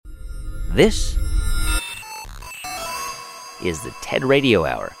This is the TED Radio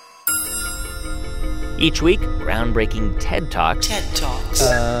Hour. Each week, groundbreaking TED Talks. TED Talks.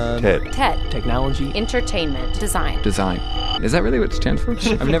 TED. Technology. Entertainment. Design. Is that really what it stands for?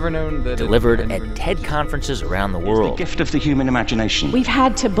 I've never known that. Delivered at TED conferences around the world. The gift of the human imagination. We've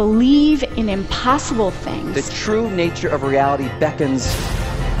had to believe in impossible things. The true nature of reality beckons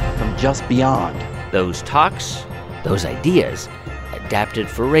from just beyond. Those talks, those ideas, adapted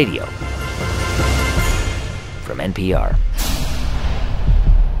for radio. From NPR.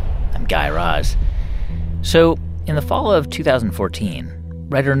 I'm Guy Raz. So, in the fall of 2014,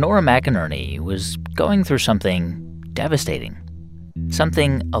 writer Nora McInerny was going through something devastating.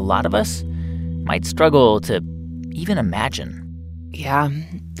 Something a lot of us might struggle to even imagine. Yeah,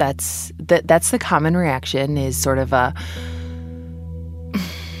 that's the common reaction, is sort of a...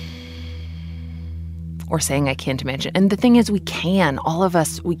 or saying I can't imagine. And the thing is, we can. All of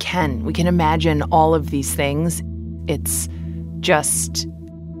us, we can. We can imagine all of these things. It's just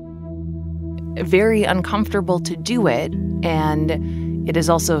very uncomfortable to do it, and it is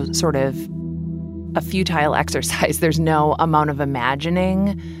also sort of a futile exercise. There's no amount of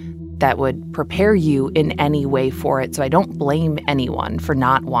imagining that would prepare you in any way for it, so I don't blame anyone for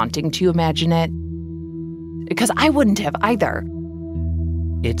not wanting to imagine it, because I wouldn't have either.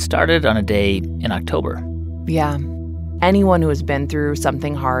 It started on a day in October. Yeah. Anyone who has been through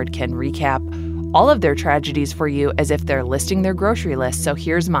something hard can recap all of their tragedies for you as if they're listing their grocery list. So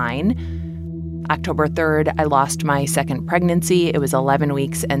here's mine. October 3rd, I lost my second pregnancy. It was 11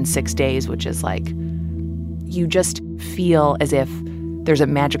 weeks and 6 days, which is like, you just feel as if there's a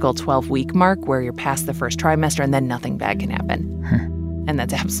magical 12-week mark where you're past the first trimester and then nothing bad can happen. And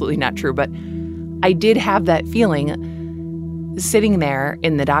that's absolutely not true. But I did have that feeling sitting there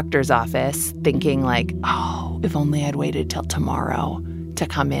in the doctor's office thinking like, oh, if only I'd waited till tomorrow to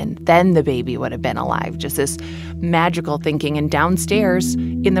come in, then the baby would have been alive. Just this magical thinking. And downstairs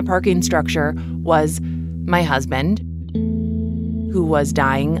in the parking structure was my husband, who was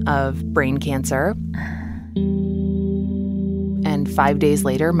dying of brain cancer. And 5 days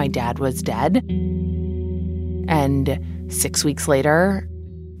later, my dad was dead. And 6 weeks later,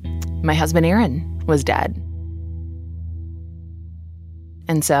 my husband Aaron was dead.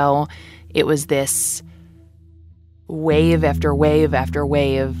 And so it was this wave after wave after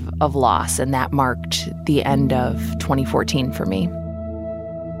wave of loss, and that marked the end of 2014 for me.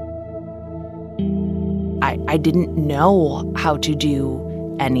 I didn't know how to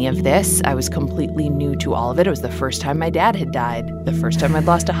do any of this. I was completely new to all of it. It was the first time my dad had died, the first time I'd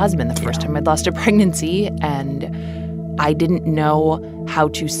lost a husband, the first time I'd lost a pregnancy, and I didn't know how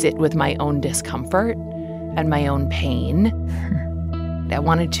to sit with my own discomfort and my own pain. I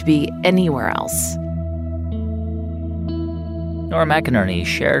wanted to be anywhere else. Nora McInerny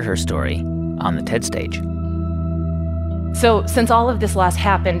shared her story on the TED stage. So since all of this loss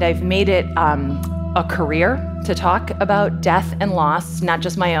happened, I've made it a career to talk about death and loss, not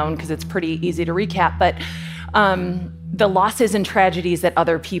just my own, because it's pretty easy to recap, but the losses and tragedies that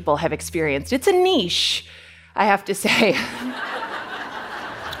other people have experienced. It's a niche, I have to say.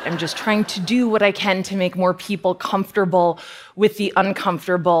 I'm just trying to do what I can to make more people comfortable with the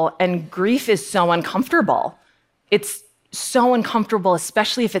uncomfortable, and grief is so uncomfortable. It's so uncomfortable,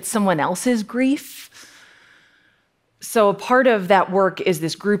 especially if it's someone else's grief. So a part of that work is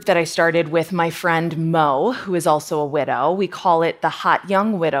this group that I started with my friend Mo, who is also a widow. We call it the Hot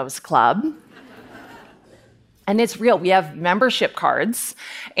Young Widows Club. And it's real. We have membership cards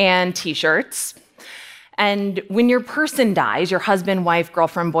and T-shirts. And when your person dies, your husband, wife,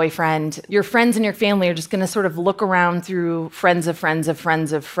 girlfriend, boyfriend, your friends and your family are just going to sort of look around through friends of friends of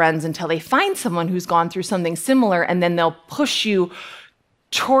friends of friends until they find someone who's gone through something similar, and then they'll push you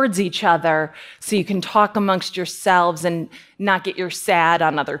towards each other so you can talk amongst yourselves and not get your sad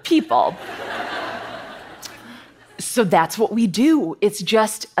on other people. So that's what we do. It's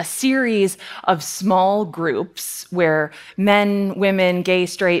just a series of small groups where men, women, gay,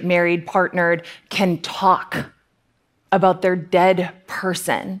 straight, married, partnered can talk about their dead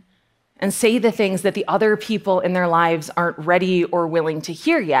person and say the things that the other people in their lives aren't ready or willing to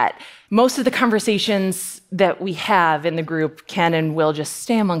hear yet. Most of the conversations that we have in the group can and will just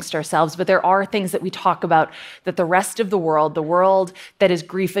stay amongst ourselves, but there are things that we talk about that the rest of the world that is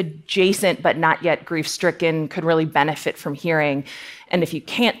grief adjacent but not yet grief stricken, could really benefit from hearing. And if you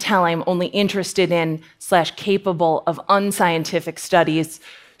can't tell, I'm only interested in / capable of unscientific studies.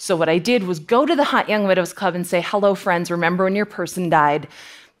 So what I did was go to the Hot Young Widows Club and say, hello, friends, remember when your person died?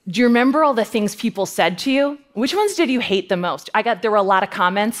 Do you remember all the things people said to you? Which ones did you hate the most? There were a lot of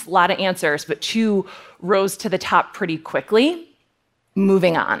comments, a lot of answers, but 2 rose to the top pretty quickly.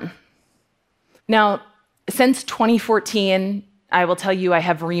 Moving on. Now, since 2014, I will tell you I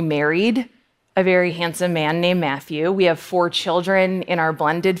have remarried a very handsome man named Matthew. We have 4 children in our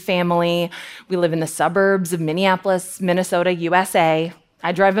blended family. We live in the suburbs of Minneapolis, Minnesota, USA.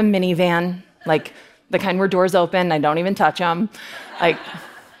 I drive a minivan, like the kind where doors open, I don't even touch them. Like,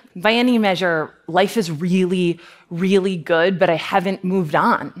 by any measure, life is really, really good, but I haven't moved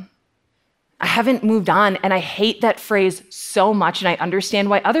on. I haven't moved on, and I hate that phrase so much, and I understand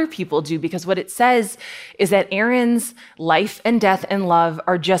why other people do, because what it says is that Aaron's life and death and love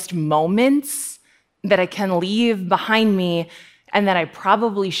are just moments that I can leave behind me and that I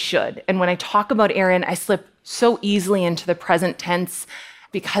probably should. And when I talk about Aaron, I slip so easily into the present tense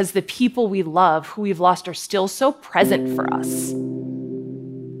because the people we love, who we've lost, are still so present for us.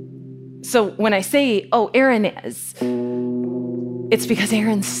 So when I say, oh, Aaron is, it's because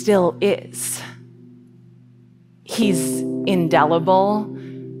Aaron still is. He's indelible,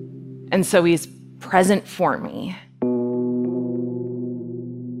 and so he's present for me.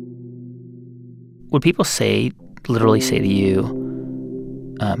 Would people literally say to you,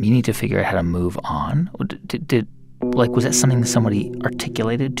 you need to figure out how to move on? Was that something somebody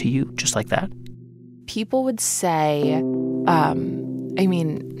articulated to you just like that? People would say,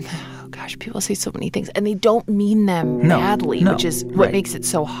 people say so many things, and they don't mean them badly, which is what makes it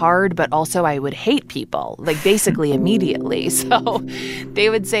so hard, but also I would hate people, like, basically immediately. So they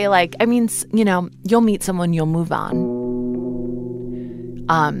would say, like, you'll meet someone, you'll move on.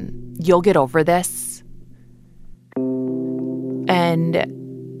 You'll get over this.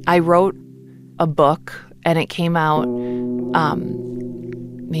 And I wrote a book, and it came out not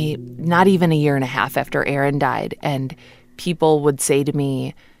even a year and a half after Aaron died, and people would say to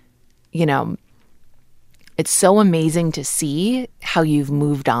me, it's so amazing to see how you've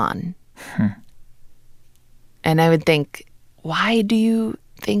moved on. And I would think, why do you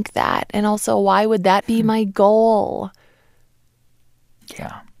think that? And also, why would that be my goal?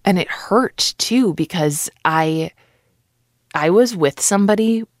 Yeah. And it hurt, too, because I was with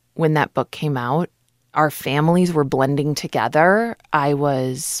somebody when that book came out. Our families were blending together. I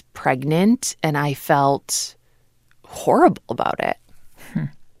was pregnant, and I felt horrible about it.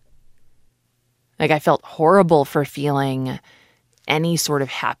 Like, I felt horrible for feeling any sort of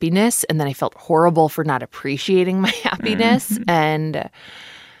happiness, and then I felt horrible for not appreciating my happiness. And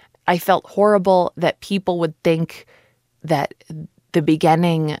I felt horrible that people would think that the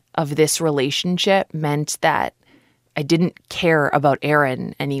beginning of this relationship meant that I didn't care about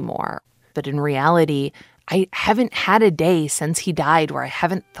Aaron anymore. But in reality, I haven't had a day since he died where I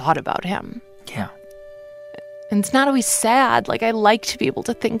haven't thought about him. Yeah. And it's not always sad. Like, I like to be able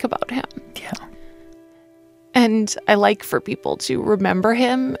to think about him. Yeah. And I like for people to remember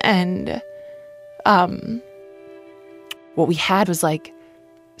him. And what we had was, like,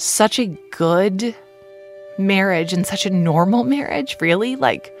 such a good marriage and such a normal marriage, really.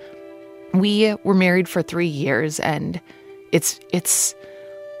 Like, we were married for 3 years, and it's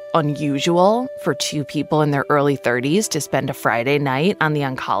unusual for 2 people in their early 30s to spend a Friday night on the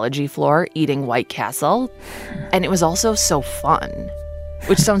oncology floor eating White Castle. And it was also so fun,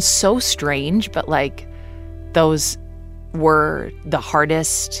 which sounds so strange, but, like, those were the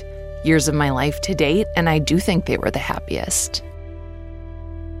hardest years of my life to date, and I do think they were the happiest.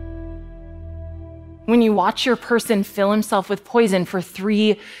 When you watch your person fill himself with poison for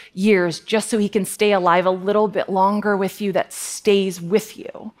 3 years just so he can stay alive a little bit longer with you, that stays with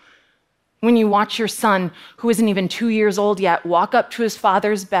you. When you watch your son, who isn't even 2 years old yet, walk up to his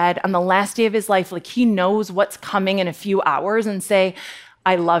father's bed on the last day of his life, like he knows what's coming in a few hours, and say,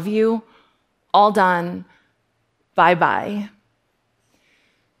 I love you, all done, bye-bye.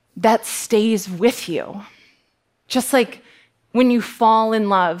 That stays with you. Just like when you fall in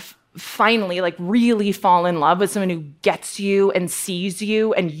love, finally, like really fall in love with someone who gets you and sees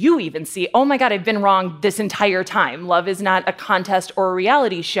you, and you even see, oh my God, I've been wrong this entire time. Love is not a contest or a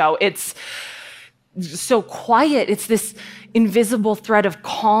reality show. It's so quiet. It's this invisible thread of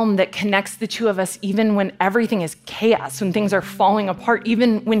calm that connects the two of us, even when everything is chaos, when things are falling apart,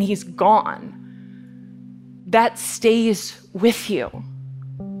 even when he's gone. That stays with you.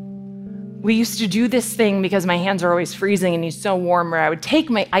 We used to do this thing because my hands are always freezing and he's so warm, where I would take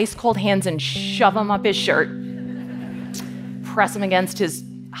my ice cold hands and shove them up his shirt, press them against his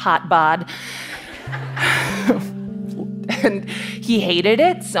hot bod. And he hated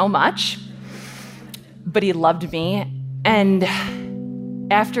it so much, but he loved me. And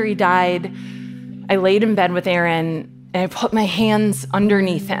after he died, I laid in bed with Aaron and I put my hands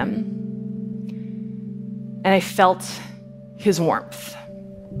underneath him. And I felt his warmth.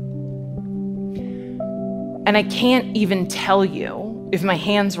 And I can't even tell you if my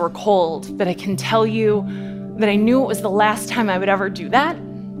hands were cold, but I can tell you that I knew it was the last time I would ever do that.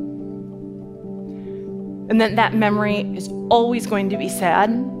 And that memory is always going to be sad.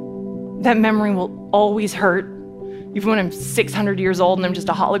 That memory will always hurt, even when I'm 600 years old and I'm just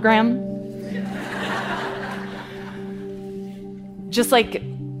a hologram. Just like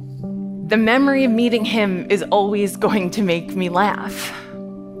the memory of meeting him is always going to make me laugh.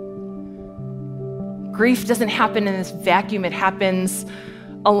 Grief doesn't happen in this vacuum. It happens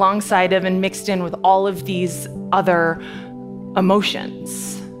alongside of and mixed in with all of these other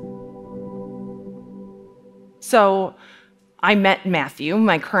emotions. So I met Matthew,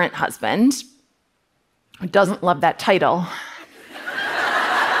 my current husband, who doesn't love that title.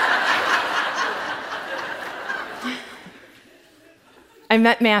 I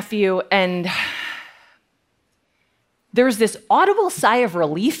met Matthew, and there was this audible sigh of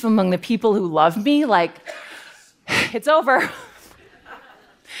relief among the people who love me, like, it's over.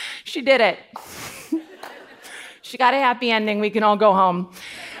 She did it. She got a happy ending. We can all go home.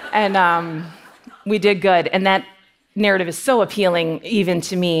 And we did good. And that narrative is so appealing even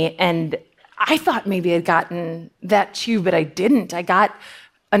to me. And I thought maybe I'd gotten that too, but I didn't. I got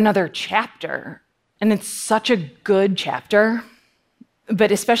another chapter. And it's such a good chapter.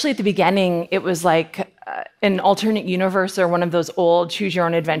 But especially at the beginning, it was like an alternate universe or one of those old Choose Your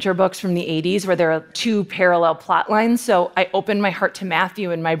Own Adventure books from the 80s where there are two parallel plot lines. So I opened my heart to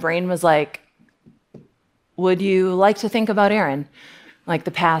Matthew, and my brain was like, would you like to think about Aaron? Like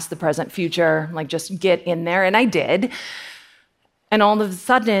the past, the present, future, like just get in there. And I did. And all of a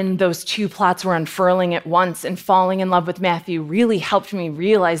sudden, those two plots were unfurling at once, and falling in love with Matthew really helped me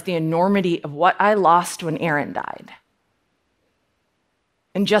realize the enormity of what I lost when Aaron died.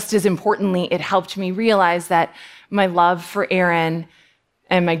 And just as importantly, it helped me realize that my love for Aaron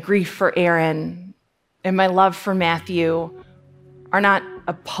and my grief for Aaron and my love for Matthew are not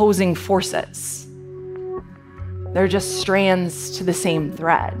opposing forces. They're just strands to the same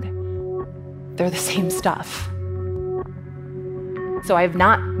thread. They're the same stuff. So I've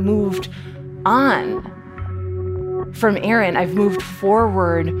not moved on from Aaron. I've moved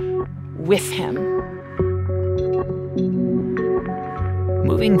forward with him.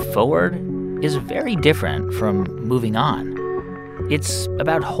 Moving forward is very different from moving on. It's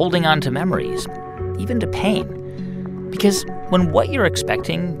about holding on to memories, even to pain. Because when what you're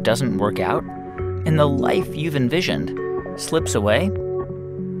expecting doesn't work out, and the life you've envisioned slips away,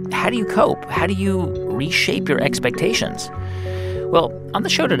 how do you cope? How do you reshape your expectations? Well, on the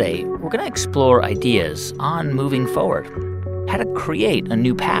show today, we're going to explore ideas on moving forward, how to create a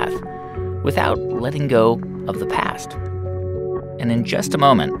new path without letting go of the past. And in just a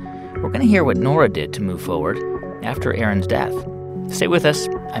moment, we're going to hear what Nora did to move forward after Aaron's death. Stay with us.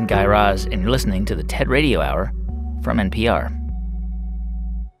 I'm Guy Raz, and you're listening to the TED Radio Hour from NPR.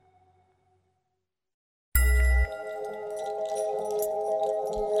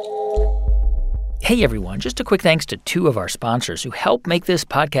 Hey everyone, just a quick thanks to two of our sponsors who help make this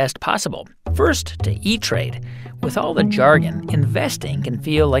podcast possible. First, to E-Trade. With all the jargon, investing can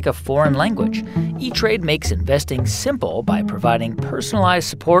feel like a foreign language. E-Trade makes investing simple by providing personalized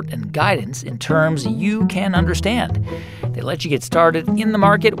support and guidance in terms you can understand. They let you get started in the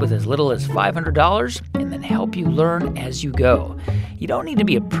market with as little as $500 and then help you learn as you go. You don't need to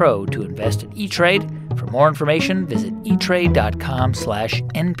be a pro to invest at E-Trade. For more information, visit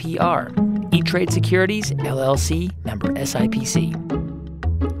etrade.com/NPR. E-Trade Securities, LLC, member SIPC.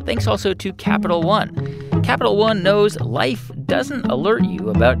 Thanks also to Capital One. Capital One knows life doesn't alert you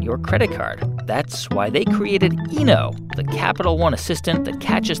about your credit card. That's why they created Eno, the Capital One assistant that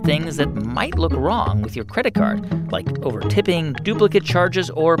catches things that might look wrong with your credit card, like over-tipping, duplicate charges,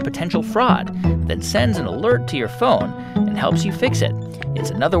 or potential fraud, then sends an alert to your phone and helps you fix it.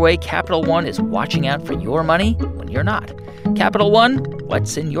 It's another way Capital One is watching out for your money when you're not. Capital One,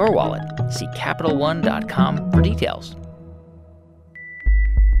 what's in your wallet? See CapitalOne.com for details.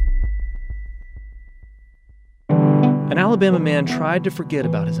 An Alabama man tried to forget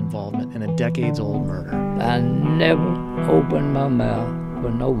about his involvement in a decades-old murder. I never opened my mouth for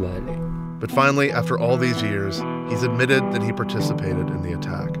nobody. But finally, after all these years, he's admitted that he participated in the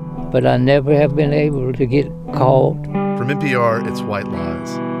attack. But I never have been able to get caught. From NPR, it's White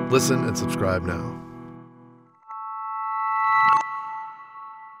Lies. Listen and subscribe now.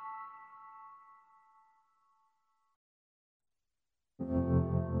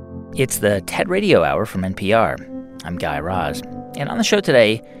 It's the TED Radio Hour from NPR. I'm Guy Raz. And on the show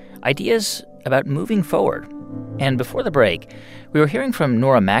today, ideas about moving forward. And before the break, we were hearing from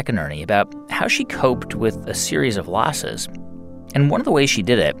Nora McInerney about how she coped with a series of losses. And one of the ways she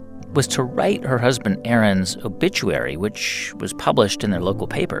did it was to write her husband Aaron's obituary, which was published in their local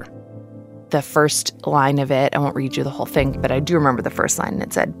paper. The first line of it, I won't read you the whole thing, but I do remember the first line.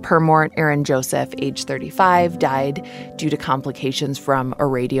 It said, Permort Aaron Joseph, age 35, died due to complications from a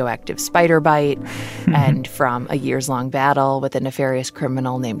radioactive spider bite and from a years-long battle with a nefarious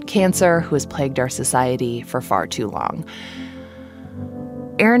criminal named Cancer who has plagued our society for far too long.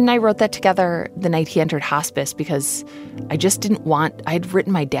 Aaron and I wrote that together the night he entered hospice because I just didn't want... I had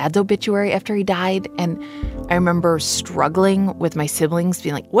written my dad's obituary after he died, and I remember struggling with my siblings,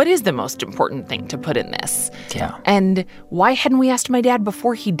 being like, what is the most important thing to put in this? Yeah. And why hadn't we asked my dad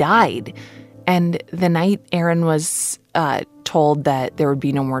before he died? And the night Aaron was told that there would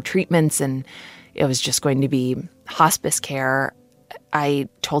be no more treatments and it was just going to be hospice care, I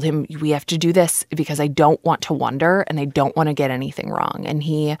told him, we have to do this because I don't want to wonder and I don't want to get anything wrong. And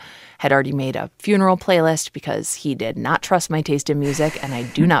he had already made a funeral playlist because he did not trust my taste in music, and I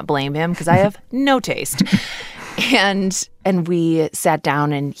do not blame him because I have no taste. And we sat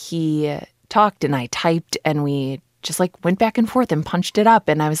down and he talked and I typed and we just like went back and forth and punched it up.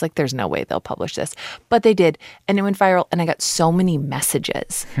 And I was like, there's no way they'll publish this. But they did. And it went viral. And I got so many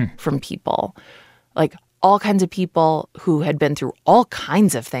messages from people, like all kinds of people who had been through all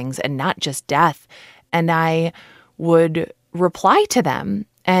kinds of things and not just death. And I would reply to them,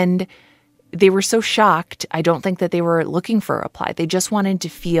 and they were so shocked. I don't think that they were looking for a reply. They just wanted to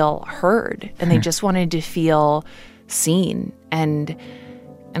feel heard, and they just wanted to feel seen. And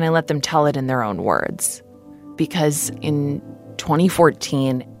I let them tell it in their own words. Because in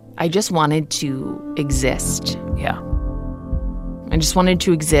 2014, I just wanted to exist. Yeah. I just wanted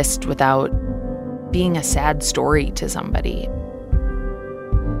to exist without being a sad story to somebody.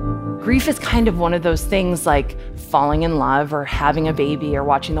 Grief is kind of one of those things like falling in love or having a baby or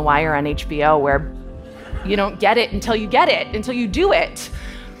watching The Wire on HBO, where you don't get it until you get it, until you do it.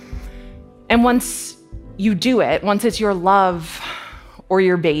 And once you do it, once it's your love or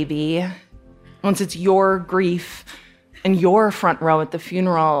your baby, once it's your grief and your front row at the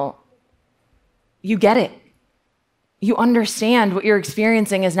funeral, you get it. You understand what you're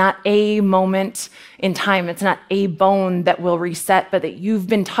experiencing is not a moment in time. It's not a bone that will reset, but that you've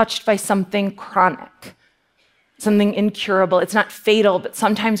been touched by something chronic, something incurable. It's not fatal, but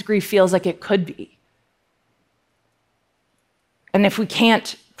sometimes grief feels like it could be. And if we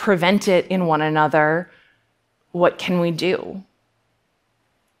can't prevent it in one another, what can we do?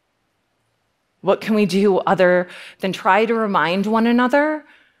 What can we do other than try to remind one another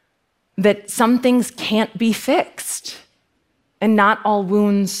that some things can't be fixed and not all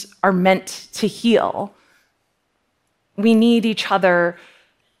wounds are meant to heal? We need each other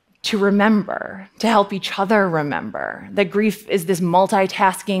to remember, to help each other remember that grief is this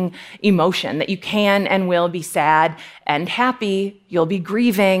multitasking emotion, that you can and will be sad and happy, you'll be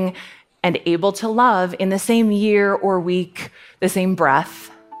grieving and able to love in the same year or week, the same breath.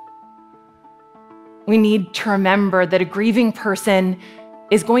 We need to remember that a grieving person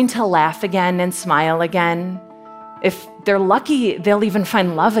is going to laugh again and smile again. If they're lucky, they'll even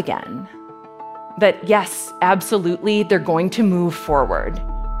find love again. That yes, absolutely, they're going to move forward.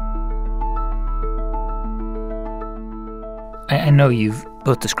 I know you've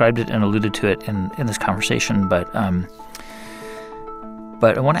both described it and alluded to it in this conversation, but I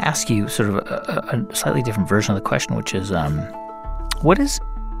want to ask you sort of a slightly different version of the question, which is, what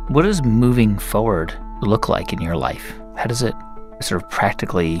does moving forward look like in your life? How does it sort of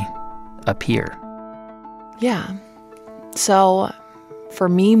practically appear? Yeah. So for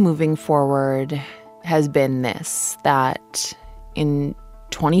me, moving forward has been this, that in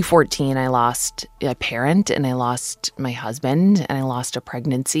 2014, I lost a parent and I lost my husband and I lost a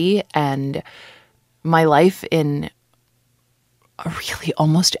pregnancy, and my life in really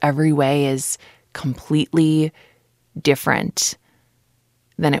almost every way is completely different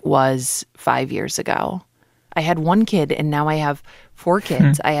than it was 5 years ago. I had one kid and now I have 4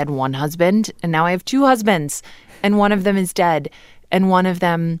 kids. I had one husband and now I have 2 husbands, and one of them is dead, and one of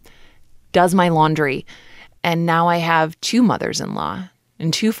them does my laundry. And now I have 2 mothers-in-law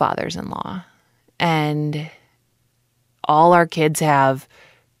and 2 fathers-in-law. And all our kids have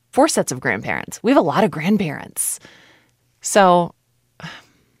 4 sets of grandparents. We have a lot of grandparents. So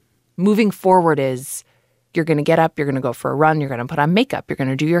moving forward is, you're going to get up, you're going to go for a run, you're going to put on makeup, you're going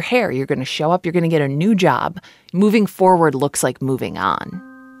to do your hair, you're going to show up, you're going to get a new job. Moving forward looks like moving on.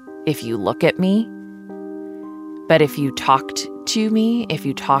 If you look at me, but if you talked to me, if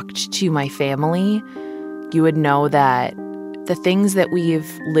you talked to my family, you would know that the things that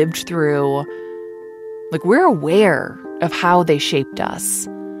we've lived through, like, we're aware of how they shaped us.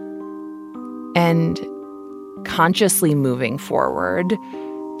 And consciously moving forward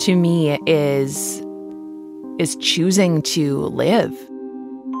to me is choosing to live.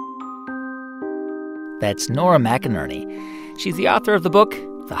 That's Nora McInerny. She's the author of the book,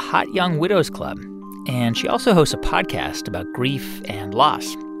 The Hot Young Widows Club, and she also hosts a podcast about grief and loss.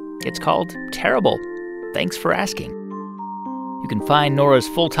 It's called Terrible. Thanks for asking. You can find Nora's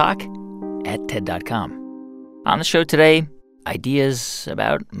full talk at TED.com. On the show today, ideas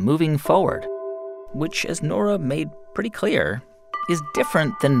about moving forward, which, as Nora made pretty clear, is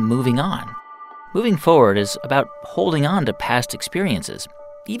different than moving on. Moving forward is about holding on to past experiences,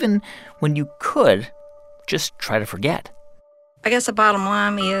 even when you could just try to forget. I guess the bottom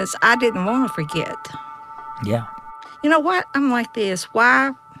line is I didn't want to forget. Yeah. You know what? I'm like this.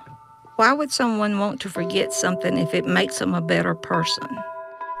 Why would someone want to forget something if it makes them a better person?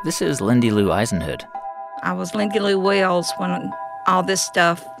 This is Lindy Lou Eisenhood. I was Lindy Lou Wells when all this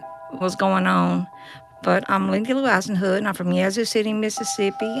stuff was going on. But I'm Lindy Lou Eisenhood, and I'm from Yazoo City,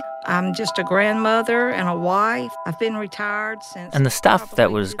 Mississippi. I'm just a grandmother and a wife. I've been retired since... And the stuff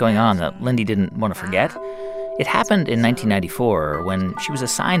that was going on that Lindy didn't want to forget, it happened in 1994 when she was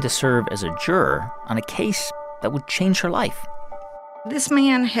assigned to serve as a juror on a case that would change her life. This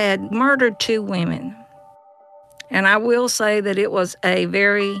man had murdered 2 women. And I will say that it was a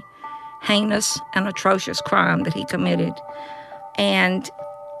very heinous and atrocious crime that he committed. And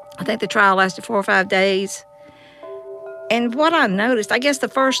I think the trial lasted 4 or 5 days. And what I noticed, I guess the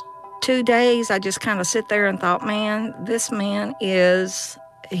first 2 days, I just kind of sit there and thought, man, this man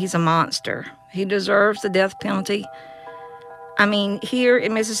he's a monster. He deserves the death penalty. I mean, here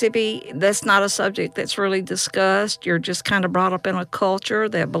in Mississippi, that's not a subject that's really discussed. You're just kind of brought up in a culture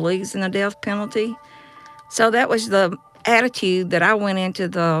that believes in the death penalty. So that was the attitude that I went into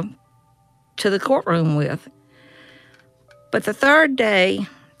the courtroom with. But the third day,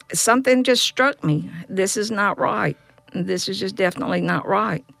 something just struck me. This is not right. This is just definitely not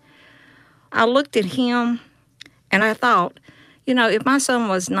right. I looked at him and I thought, you know, if my son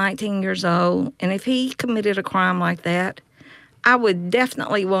was 19 years old and if he committed a crime like that, I would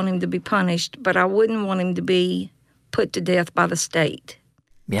definitely want him to be punished, but I wouldn't want him to be put to death by the state.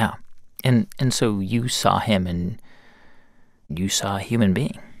 Yeah. And so you saw him and you saw a human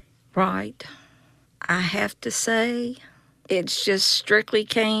being. Right. I have to say, it's just strictly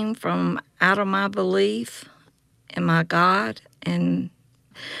came from out of my belief in my God. And,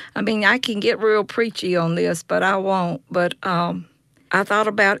 I mean, I can get real preachy on this, but I won't. But I thought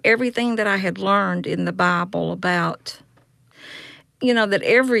about everything that I had learned in the Bible about, you know, that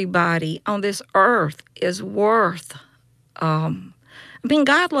everybody on this earth is worth. I mean,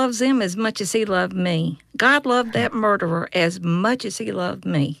 God loves them as much as he loved me. God loved that murderer as much as he loved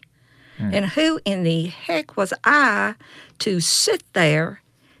me. And who in the heck was I to sit there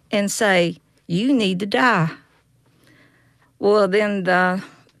and say, you need to die? Well, then the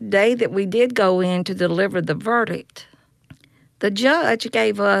day that we did go in to deliver the verdict, the judge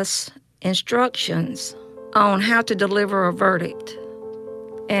gave us instructions on how to deliver a verdict.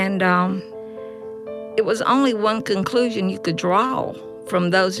 And it was only one conclusion you could draw from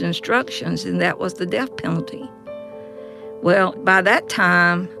those instructions, and that was the death penalty. Well, by that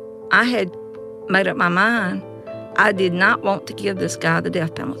time, I had made up my mind. I did not want to give this guy the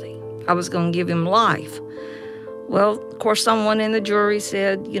death penalty. I was going to give him life. Well, of course, someone in the jury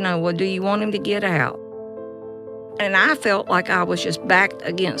said, you know, well, do you want him to get out? And I felt like I was just backed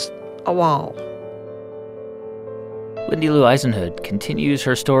against a wall. Lindy Lou Eisenhood continues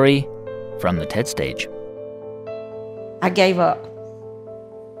her story from the TED stage. I gave up.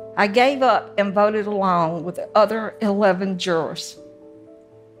 I gave up and voted along with the other 11 jurors.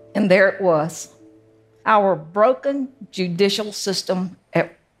 And there it was, our broken judicial system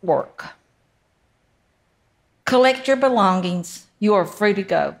at work. Collect your belongings. You are free to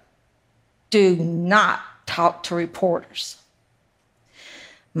go. Do not talk to reporters.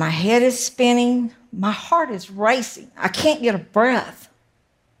 My head is spinning. My heart is racing. I can't get a breath.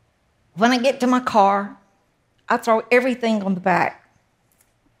 When I get to my car, I throw everything on the back,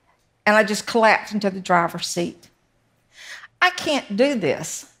 and I just collapse into the driver's seat. I can't do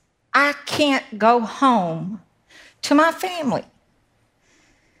this. I can't go home to my family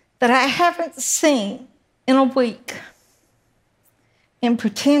that I haven't seen in a week and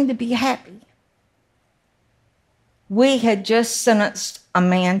pretend to be happy. We had just sentenced a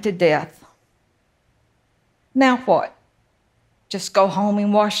man to death. Now what? Just go home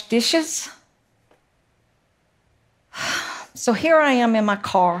and wash dishes? So here I am in my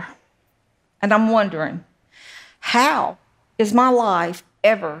car, and I'm wondering, how is my life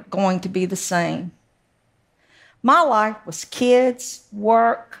ever going to be the same? My life was kids,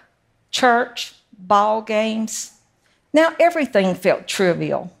 work, church, ball games, Now, everything felt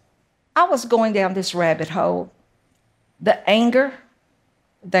trivial. I was going down this rabbit hole. The anger,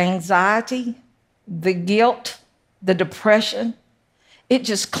 the anxiety, the guilt, the depression, it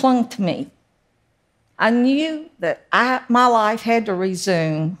just clung to me. I knew that my life had to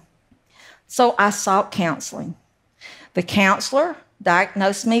resume, so I sought counseling. The counselor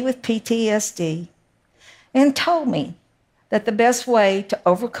diagnosed me with PTSD and told me that the best way to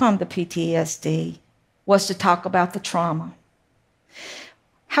overcome the PTSD was to talk about the trauma.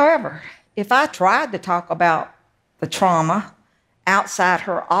 However, if I tried to talk about the trauma outside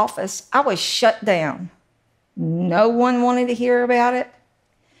her office, I was shut down. No one wanted to hear about it.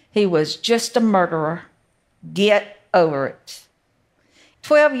 He was just a murderer. Get over it.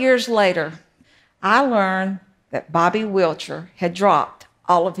 12 years later, I learned that Bobby Wilcher had dropped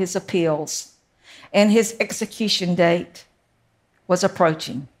all of his appeals, and his execution date was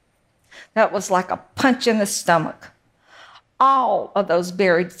approaching. That was like a punch in the stomach. All of those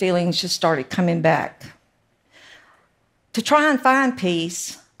buried feelings just started coming back. To try and find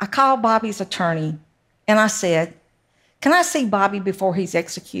peace, I called Bobby's attorney, and I said, "Can I see Bobby before he's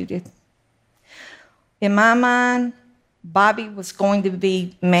executed?" In my mind, Bobby was going to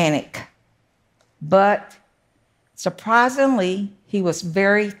be manic, but surprisingly, he was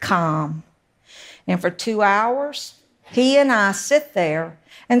very calm. And for 2 hours, he and I sat there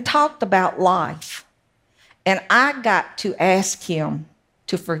and talked about life. And I got to ask him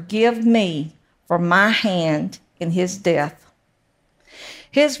to forgive me for my hand in his death.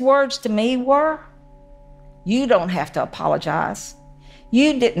 His words to me were, "You don't have to apologize.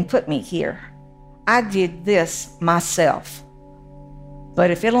 You didn't put me here. I did this myself. But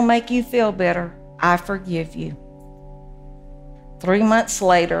if it'll make you feel better, I forgive you." 3 months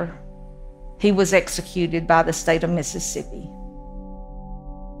later, he was executed by the state of Mississippi.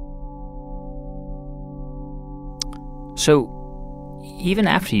 So, even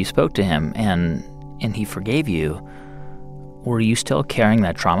after you spoke to him and he forgave you, were you still carrying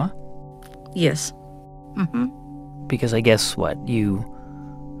that trauma? Yes. Because I guess, you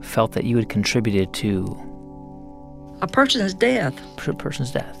felt that you had contributed to a person's death.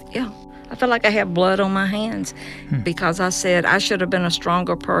 Yeah. I felt like I had blood on my hands because I said I should have been a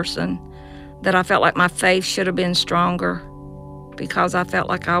stronger person, that I felt like my faith should have been stronger because I felt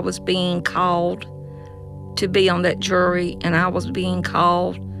like I was being called to be on that jury and I was being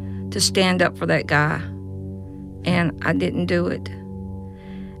called to stand up for that guy. And I didn't do it.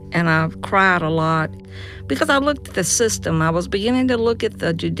 And I cried a lot because I looked at the system. I was beginning to look at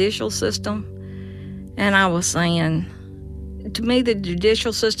the judicial system, and I was saying, to me, the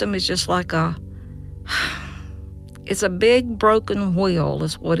judicial system is just like it's a big broken wheel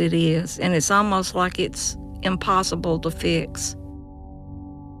is what it is, and it's almost like it's impossible to fix.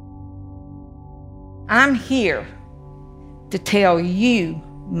 I'm here to tell you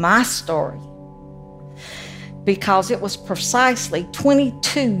my story because it was precisely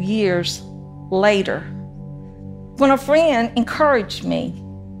 22 years later when a friend encouraged me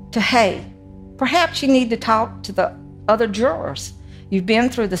to, "Hey, perhaps you need to talk to the other jurors. You've been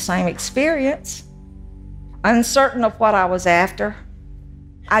through the same experience." Uncertain of what I was after,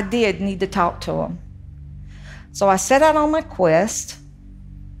 I did need to talk to them. So I set out on my quest,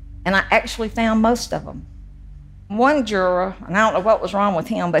 and I actually found most of them. One juror, and I don't know what was wrong with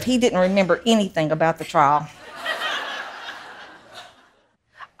him, but he didn't remember anything about the trial.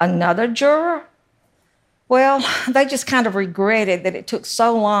 Another juror, well, they just kind of regretted that it took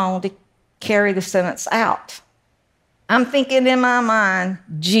so long to carry the sentence out. I'm thinking in my mind,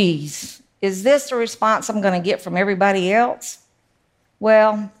 geez, is this the response I'm going to get from everybody else?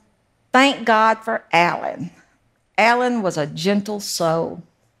 Well, thank God for Alan. Alan was a gentle soul.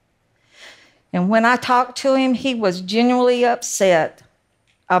 And when I talked to him, he was genuinely upset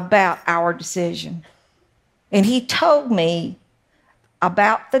about our decision. And he told me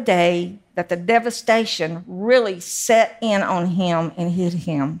about the day that the devastation really set in on him and hit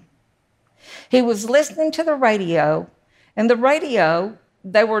him. He was listening to the radio, and the radio,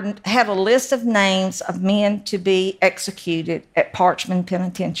 had a list of names of men to be executed at Parchman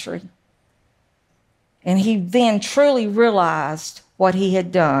Penitentiary. And he then truly realized what he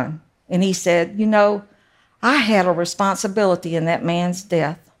had done. And he said, I had a responsibility in that man's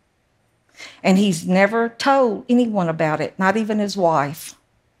death. And he's never told anyone about it, not even his wife.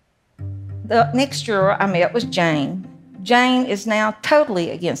 The next juror I met was Jane. Jane is now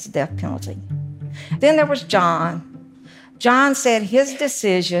totally against the death penalty. Then there was John. John said his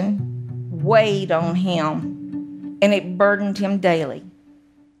decision weighed on him, and it burdened him daily.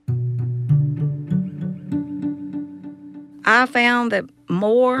 I found that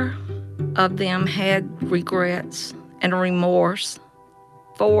more of them had regrets and a remorse.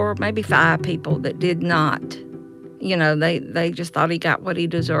 4, maybe 5 people that did not. You know, they just thought he got what he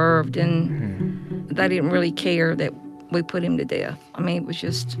deserved, and they didn't really care that we put him to death. I mean, it was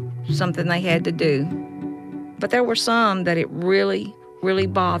just something they had to do. But there were some that it really, really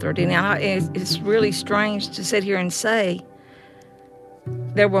bothered. And it's really strange to sit here and say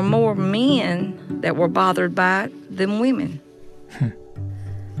there were more men that were bothered by it than women.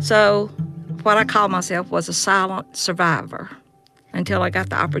 So what I call myself was a silent survivor until I got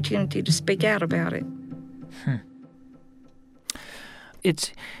the opportunity to speak out about it.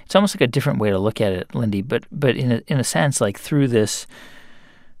 It's almost like a different way to look at it, Lindy, but in a sense, like through this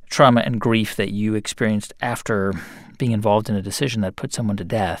trauma and grief that you experienced after being involved in a decision that put someone to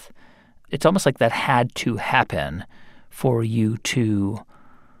death, it's almost like that had to happen for you to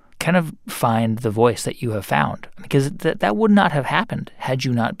kind of find the voice that you have found, because that would not have happened had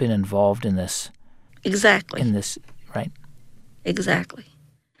you not been involved in this. Exactly. In this, right? Exactly.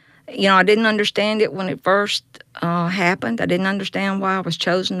 You know, I didn't understand it when it first happened. I didn't understand why I was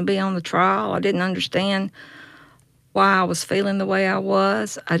chosen to be on the trial. I didn't understand why I was feeling the way I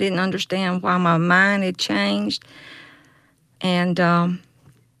was. I didn't understand why my mind had changed. And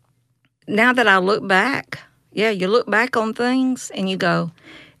now that I look back, you look back on things and you go,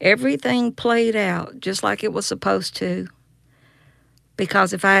 everything played out just like it was supposed to.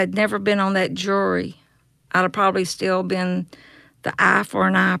 Because if I had never been on that jury, I'd have probably still been the eye for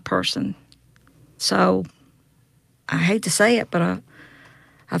an eye person. So I hate to say it, but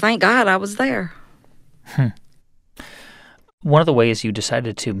I thank God I was there. One of the ways you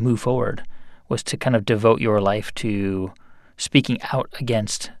decided to move forward was to kind of devote your life to speaking out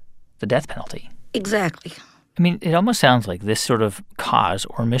against the death penalty. Exactly. I mean, it almost sounds like this sort of cause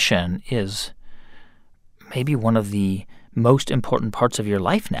or mission is maybe one of the most important parts of your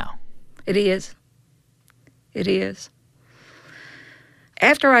life now. It is. It is.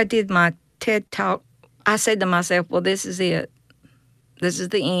 After I did my TED Talk, I said to myself, well, this is it. This is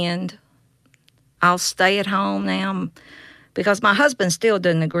the end. I'll stay at home now because my husband still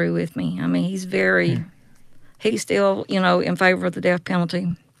doesn't agree with me. I mean, he's still, in favor of the death penalty.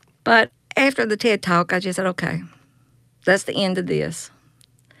 But after the TED Talk, I just said, okay, that's the end of this.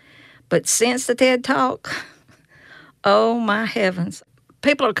 But since the TED Talk, oh, my heavens,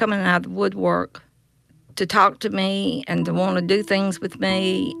 people are coming out of the woodwork to talk to me and to want to do things with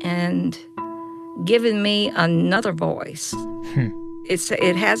me and giving me another voice.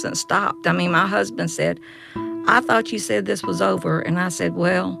 It hasn't stopped. I mean, my husband said, I thought you said this was over. And I said,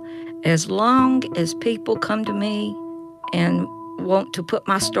 well, as long as people come to me and want to put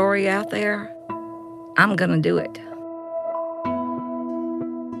my story out there, I'm going to do it.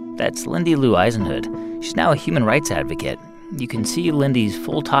 That's Lindy Lou Eisenhood. She's now a human rights advocate. You can see Lindy's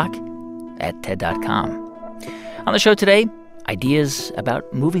full talk at TED.com. On the show today, ideas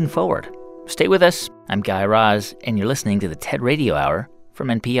about moving forward. Stay with us. I'm Guy Raz, and you're listening to the TED Radio Hour from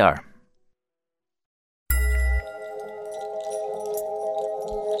NPR.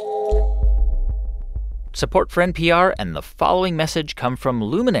 Support for NPR and the following message come from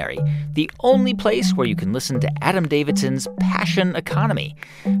Luminary, the only place where you can listen to Adam Davidson's Passion Economy.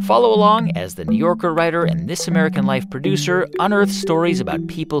 Follow along as the New Yorker writer and This American Life producer unearth stories about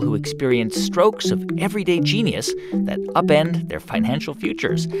people who experience strokes of everyday genius that upend their financial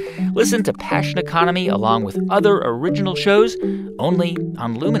futures. Listen to Passion Economy along with other original shows only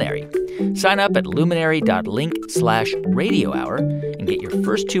on Luminary. Sign up at luminary.link/radio hour and get your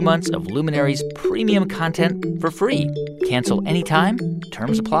first 2 months of Luminary's premium content for free. Cancel anytime.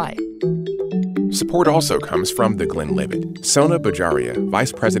 Terms apply. Support also comes from The Glenlivet. Sona Bajaria,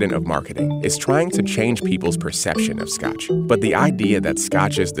 Vice President of Marketing, is trying to change people's perception of Scotch. But the idea that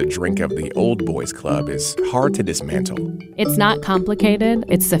Scotch is the drink of the old boys club is hard to dismantle. It's not complicated,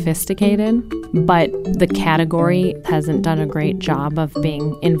 it's sophisticated, but the category hasn't done a great job of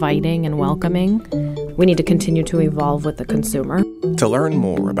being inviting and welcoming. We need to continue to evolve with the consumer. To learn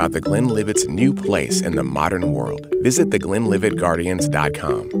more about The Glenlivet's new place in the modern world, visit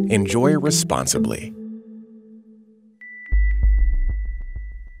theglenlivetguardians.com. Enjoy responsibly.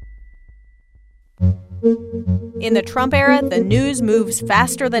 In the Trump era, the news moves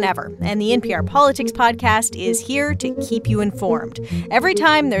faster than ever, and the NPR Politics Podcast is here to keep you informed. Every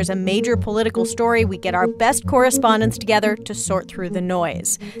time there's a major political story, we get our best correspondents together to sort through the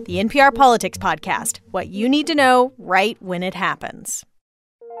noise. The NPR Politics Podcast, what you need to know right when it happens.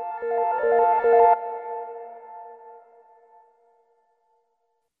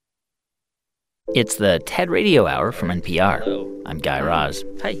 It's the TED Radio Hour from NPR. I'm Guy Raz.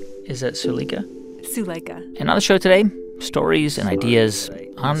 Hi, is that Suleika? Suleika. And on the show today, stories and ideas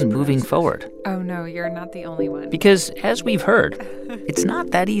on moving forward. Oh, no, you're not the only one. Because, as we've heard, it's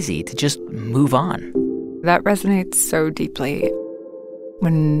not that easy to just move on. That resonates so deeply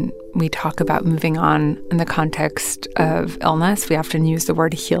when we talk about moving on in the context of illness. We often use the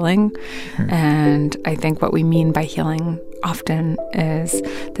word healing. And I think what we mean by healing often is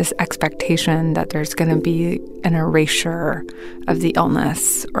this expectation that there's going to be an erasure of the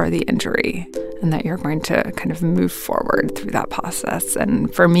illness or the injury, and that you're going to kind of move forward through that process.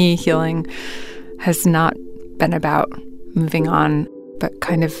 And for me, healing has not been about moving on, but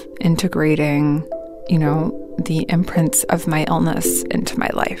kind of integrating, the imprints of my illness into my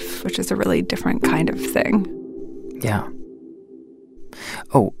life, which is a really different kind of thing. Yeah.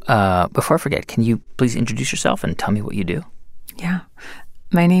 Oh, before I forget, can you please introduce yourself and tell me what you do? Yeah.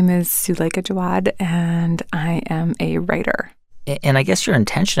 My name is Suleika Jawad, and I am a writer. And I guess your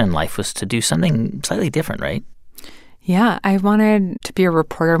intention in life was to do something slightly different, right? Yeah, I wanted to be a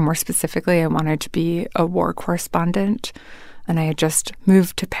reporter. More specifically, I wanted to be a war correspondent. And I had just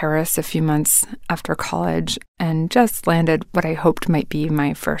moved to Paris a few months after college and just landed what I hoped might be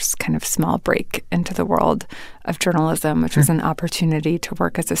my first kind of small break into the world of journalism, which was an opportunity to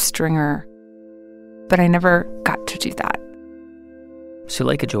work as a stringer. But I never got to do that.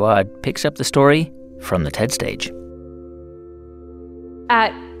 Suleika Jawad picks up the story from the TED stage.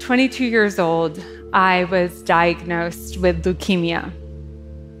 At 22 years old, I was diagnosed with leukemia.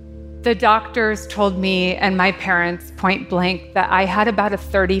 The doctors told me and my parents point blank that I had about a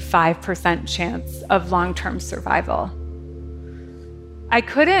 35% chance of long-term survival. I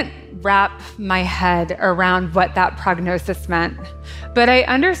couldn't wrap my head around what that prognosis meant, but I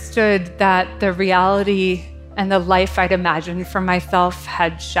understood that the reality and the life I'd imagined for myself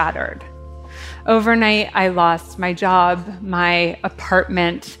had shattered. Overnight, I lost my job, my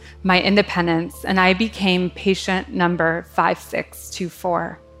apartment, my independence, and I became patient number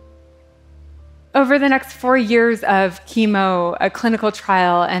 5624. Over the next 4 years of chemo, a clinical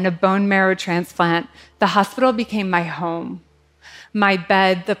trial, and a bone marrow transplant, the hospital became my home. My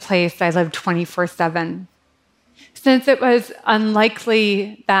bed, the place I lived 24/7. Since it was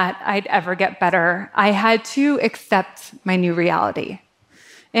unlikely that I'd ever get better, I had to accept my new reality.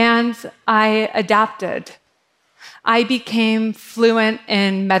 And I adapted. I became fluent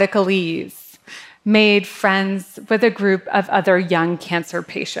in medicalese, made friends with a group of other young cancer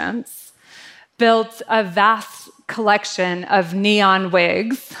patients, built a vast collection of neon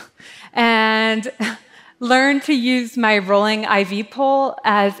wigs, and learned to use my rolling IV pole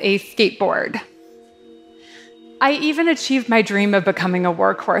as a skateboard. I even achieved my dream of becoming a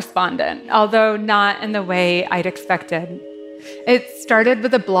war correspondent, although not in the way I'd expected. It started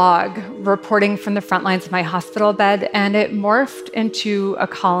with a blog reporting from the front lines of my hospital bed, and it morphed into a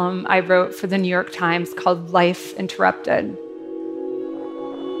column I wrote for the New York Times called Life Interrupted.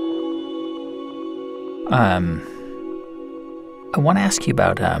 I want to ask you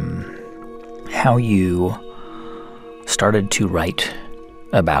about how you started to write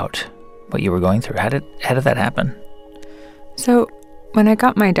about what you were going through. How did that happen? So when I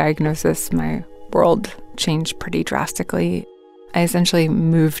got my diagnosis, my world changed pretty drastically. I essentially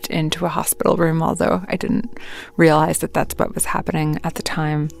moved into a hospital room, although I didn't realize that that's what was happening at the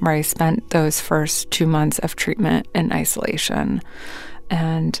time, where I spent those first 2 months of treatment in isolation.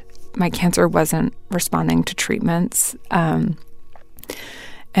 And my cancer wasn't responding to treatments.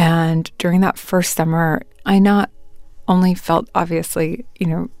 And during that first summer, I not only felt obviously,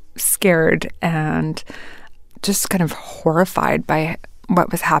 scared and just kind of horrified by what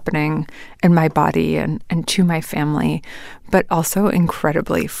was happening in my body and to my family, but also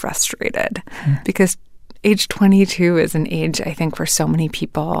incredibly frustrated because age 22 is an age, I think, for so many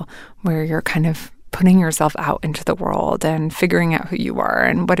people where you're kind of putting yourself out into the world and figuring out who you are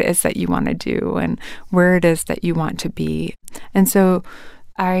and what it is that you want to do and where it is that you want to be. And so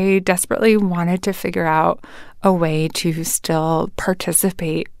I desperately wanted to figure out a way to still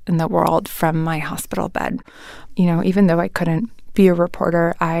participate in the world from my hospital bed. Even though I couldn't be a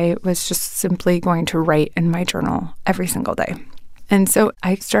reporter, I was just simply going to write in my journal every single day. And so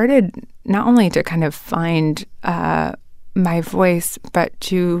I started not only to kind of find my voice, but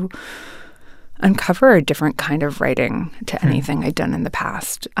to uncover a different kind of writing to anything I'd done in the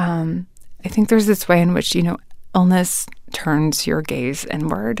past. I think there's this way in which, illness turns your gaze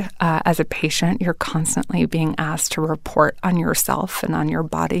inward. As a patient, you're constantly being asked to report on yourself and on your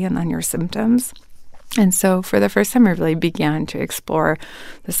body and on your symptoms. And so for the first time, I really began to explore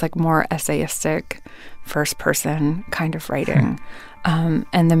this more essayistic first-person kind of writing.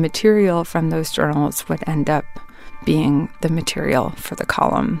 And the material from those journals would end up being the material for the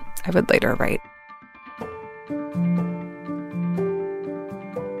column I would later write.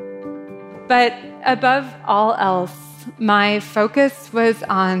 But above all else, my focus was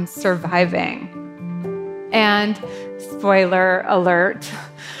on surviving. And spoiler alert,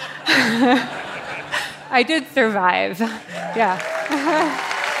 I did survive. Yeah.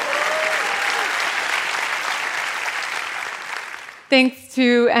 Thanks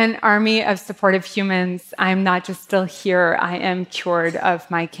to an army of supportive humans, I'm not just still here, I am cured of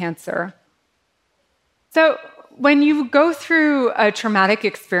my cancer. So when you go through a traumatic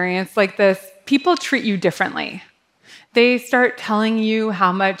experience like this, people treat you differently. They start telling you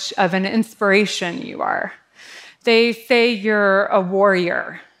how much of an inspiration you are. They say you're a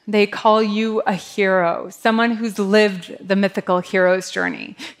warrior. They call you a hero, someone who's lived the mythical hero's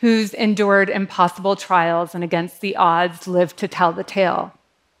journey, who's endured impossible trials and against the odds lived to tell the tale,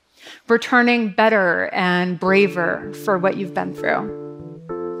 returning better and braver for what you've been through.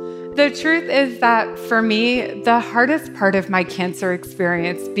 The truth is that for me, the hardest part of my cancer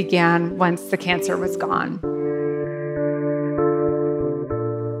experience began once the cancer was gone.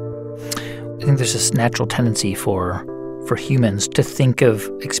 I think there's this natural tendency for humans to think of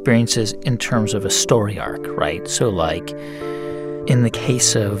experiences in terms of a story arc, right? So like in the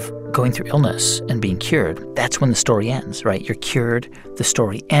case of going through illness and being cured, that's when the story ends, right? You're cured, the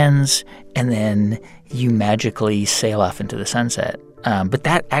story ends, and then you magically sail off into the sunset. But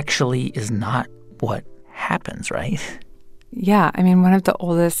that actually is not what happens, right? Yeah, I mean, one of the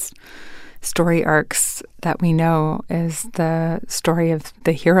oldest story arcs that we know is the story of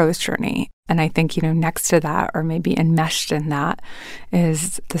the hero's journey. And I think, next to that, or maybe enmeshed in that,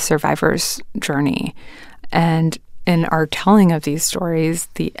 is the survivor's journey. And in our telling of these stories,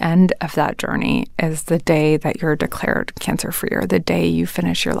 the end of that journey is the day that you're declared cancer-free, or the day you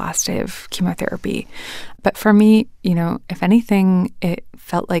finish your last day of chemotherapy. But for me, if anything, it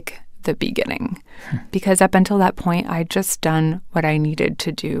felt like the beginning. Because up until that point, I'd just done what I needed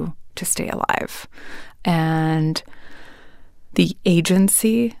to do to stay alive. And the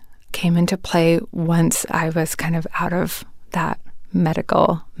agency came into play once I was kind of out of that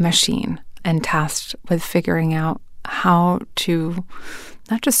medical machine and tasked with figuring out how to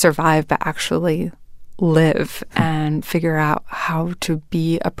not just survive, but actually live and figure out how to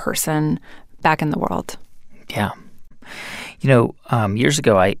be a person back in the world. Yeah. Years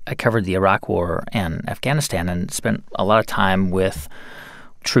ago, I covered the Iraq War and Afghanistan and spent a lot of time with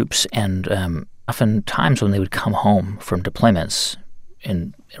troops. And oftentimes when they would come home from deployments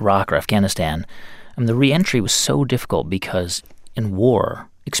in Iraq or Afghanistan, the re-entry was so difficult because in war,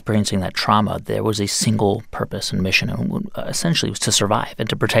 experiencing that trauma, there was a single purpose and mission, and essentially it was to survive and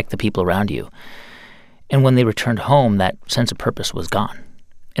to protect the people around you. And when they returned home, that sense of purpose was gone.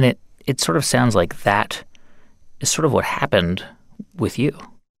 And it sort of sounds like that is sort of what happened with you.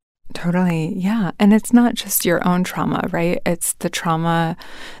 Totally, yeah. And it's not just your own trauma, right? It's the trauma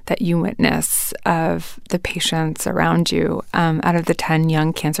that you witness of the patients around you. Out of the 10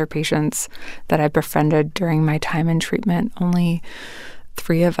 young cancer patients that I befriended during my time in treatment, only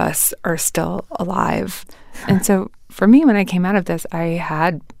 3 of us are still alive. And so for me, when I came out of this, I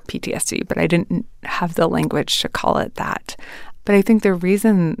had PTSD, but I didn't have the language to call it that. But I think the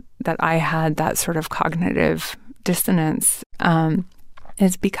reason that I had that sort of cognitive dissonance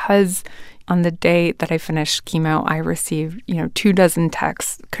is because on the day that I finished chemo, I received, 24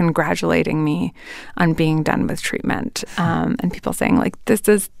 texts congratulating me on being done with treatment. And people saying, like, this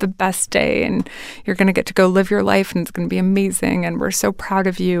is the best day and you're going to get to go live your life and it's going to be amazing and we're so proud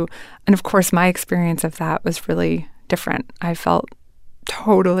of you. And of course, my experience of that was really different. I felt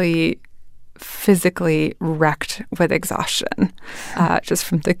totally physically wrecked with exhaustion, just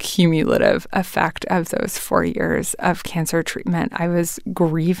from the cumulative effect of those 4 years of cancer treatment. I was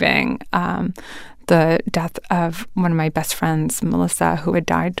grieving the death of one of my best friends, Melissa, who had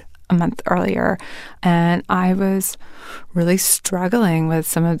died a month earlier. And I was really struggling with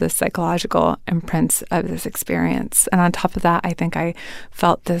some of the psychological imprints of this experience. And on top of that, I think I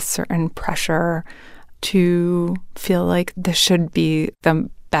felt this certain pressure to feel like this should be the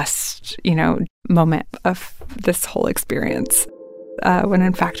best, moment of this whole experience, when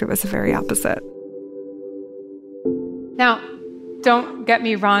in fact it was the very opposite. Now, don't get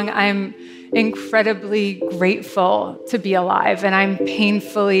me wrong, I'm incredibly grateful to be alive, and I'm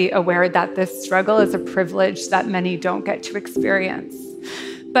painfully aware that this struggle is a privilege that many don't get to experience.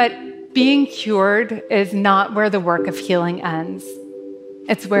 But being cured is not where the work of healing ends.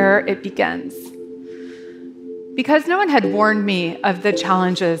 It's where it begins. Because no one had warned me of the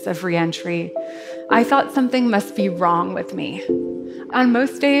challenges of reentry, I thought something must be wrong with me. On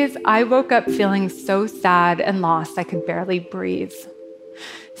most days, I woke up feeling so sad and lost I could barely breathe.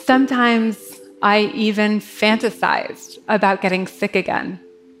 Sometimes I even fantasized about getting sick again.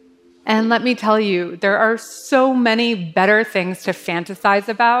 And let me tell you, there are so many better things to fantasize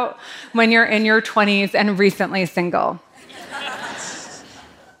about when you're in your 20s and recently single.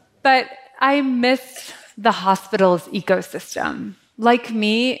 But I missed the hospital's ecosystem. Like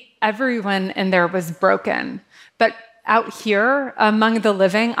me, everyone in there was broken. But out here, among the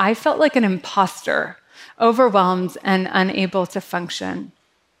living, I felt like an imposter, overwhelmed and unable to function.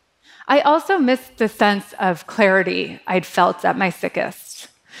 I also missed the sense of clarity I'd felt at my sickest.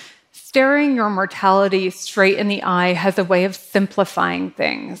 Staring your mortality straight in the eye has a way of simplifying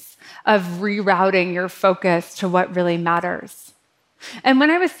things, of rerouting your focus to what really matters. And when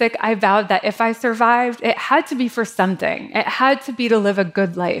I was sick, I vowed that if I survived, it had to be for something. It had to be to live a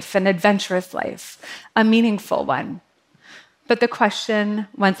good life, an adventurous life, a meaningful one. But the question,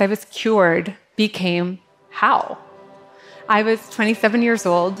 once I was cured, became how? I was 27 years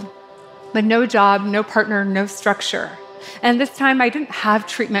old, with no job, no partner, no structure. And this time I didn't have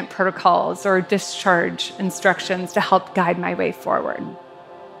treatment protocols or discharge instructions to help guide my way forward.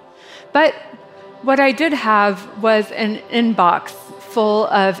 But what I did have was an inbox full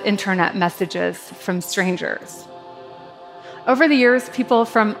of internet messages from strangers. Over the years, people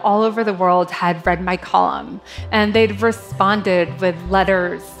from all over the world had read my column, and they'd responded with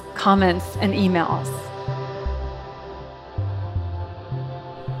letters, comments, and emails.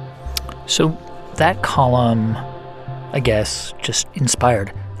 So that column, I guess, just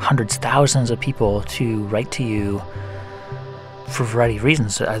inspired hundreds, thousands of people to write to you for a variety of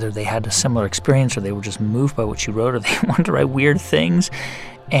reasons. Either they had a similar experience, or they were just moved by what you wrote, or they wanted to write weird things.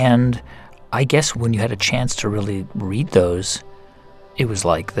 And I guess when you had a chance to really read those, it was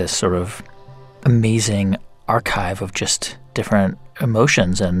like this sort of amazing archive of just different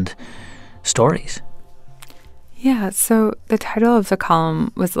emotions and stories. Yeah, so the title of the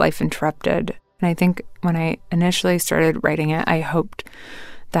column was Life Interrupted. And I think when I initially started writing it, I hoped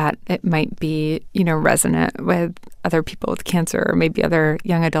that it might be, resonant with other people with cancer, or maybe other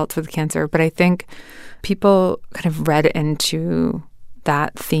young adults with cancer. But I think people kind of read into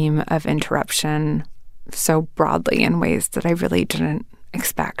that theme of interruption so broadly in ways that I really didn't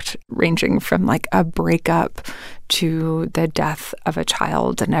expect, ranging from like a breakup to the death of a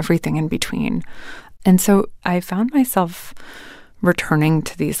child and everything in between. And so I found myself returning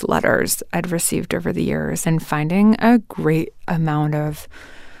to these letters I'd received over the years and finding a great amount of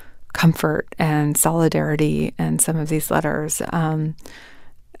comfort and solidarity in some of these letters,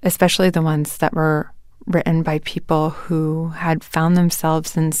 especially the ones that were written by people who had found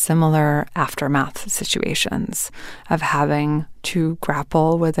themselves in similar aftermath situations of having to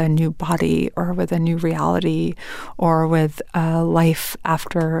grapple with a new body or with a new reality or with a life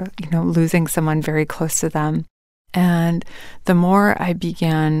after, losing someone very close to them. And the more I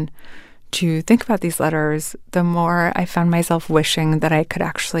began to think about these letters, the more I found myself wishing that I could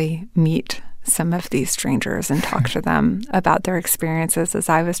actually meet some of these strangers and talk to them about their experiences as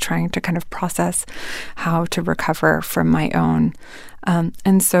I was trying to kind of process how to recover from my own.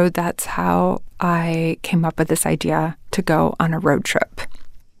 And so that's how I came up with this idea to go on a road trip.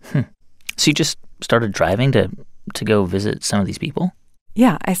 So you just started driving to go visit some of these people?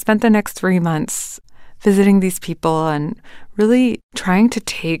 Yeah, I spent the next 3 months visiting these people and really trying to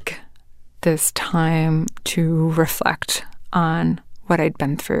take this time to reflect on what I'd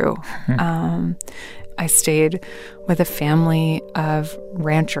been through. I stayed with a family of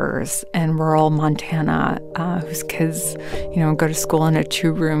ranchers in rural Montana whose kids, go to school in a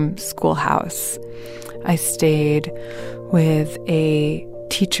 2-room schoolhouse. I stayed with a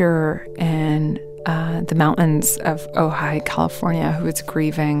teacher in the mountains of Ojai, California, who was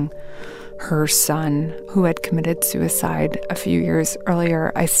grieving her son who had committed suicide a few years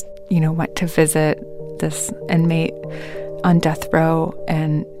earlier. I, went to visit this inmate on death row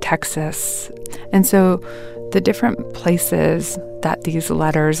in Texas. And so the different places that these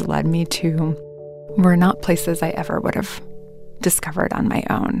letters led me to were not places I ever would have discovered on my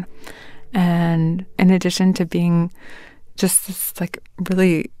own. And in addition to being just this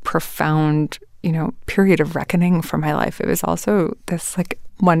really profound, period of reckoning for my life, it was also this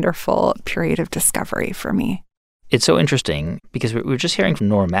wonderful period of discovery for me. It's so interesting because we were just hearing from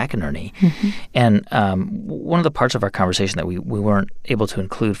Nora McInerney, and one of the parts of our conversation that we weren't able to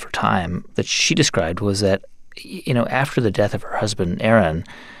include for time that she described was that, after the death of her husband, Aaron,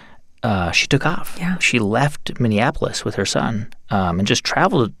 she took off. Yeah. She left Minneapolis with her son and just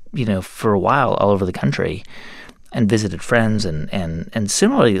traveled, for a while all over the country and visited friends and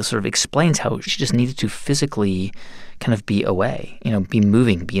similarly sort of explains how she just needed to physically kind of be away, be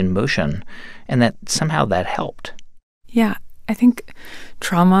moving, be in motion, and that somehow that helped. Yeah, I think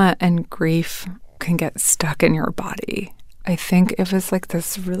trauma and grief can get stuck in your body. I think it was like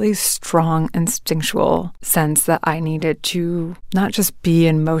this really strong instinctual sense that I needed to not just be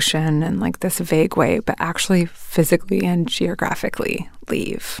in motion in like this vague way, but actually physically and geographically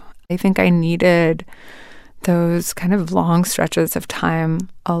leave. I think I needed those kind of long stretches of time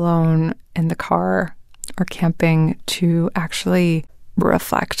alone in the car or camping to actually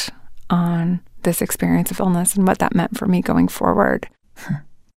reflect on this experience of illness and what that meant for me going forward.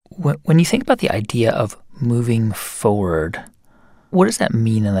 When you think about the idea of moving forward, what does that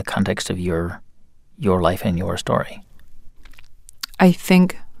mean in the context of your life and your story? I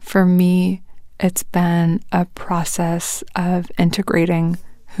think for me, it's been a process of integrating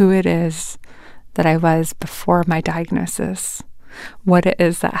who it is that I was before my diagnosis, what it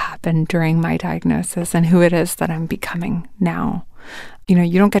is that happened during my diagnosis, and who it is that I'm becoming now. You know,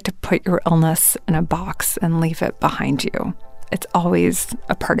 you don't get to put your illness in a box and leave it behind you. It's always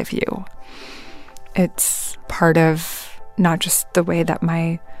a part of you. It's part of not just the way that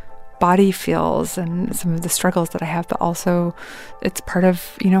my body feels and some of the struggles that I have, but also it's part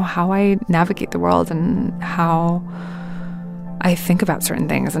of, you know, how I navigate the world and how I think about certain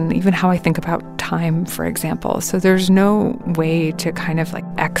things and even how I think about time, for example. So there's no way to kind of like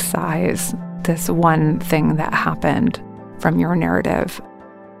excise this one thing that happened from your narrative,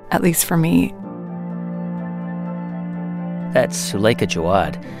 at least for me. That's Suleika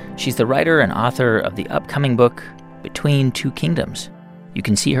Jaouad. She's the writer and author of the upcoming book, Between Two Kingdoms. You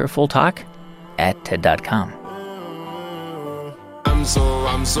can see her full talk at TED.com. I'm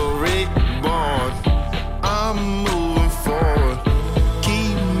so reborn. I'm moving forward.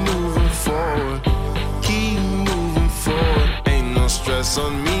 Keep moving forward. Keep moving forward. Ain't no stress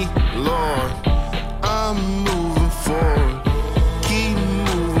on me, Lord. I'm moving forward. Keep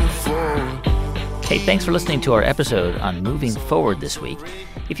moving forward. Hey, thanks for listening to our episode on Moving Forward this week.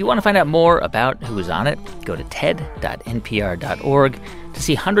 If you want to find out more about who was on it, go to ted.npr.org. To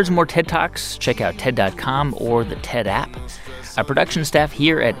see hundreds more TED Talks, check out TED.com or the TED app. Our production staff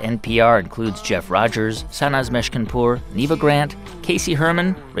here at NPR includes Jeff Rogers, Sanaz Meshkinpour, Neva Grant, Casey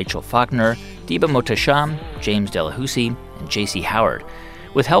Herman, Rachel Faulkner, Diba Mohtasham, James Delahousie, and J.C. Howard,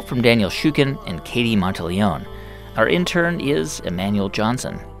 with help from Daniel Shukin and Katie Monteleone. Our intern is Emmanuel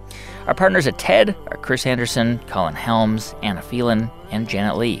Johnson. Our partners at TED are Chris Anderson, Colin Helms, Anna Phelan, and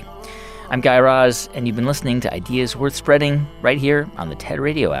Janet Lee. I'm Guy Raz, and you've been listening to Ideas Worth Spreading right here on the TED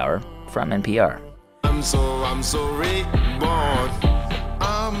Radio Hour from NPR. I'm so reborn.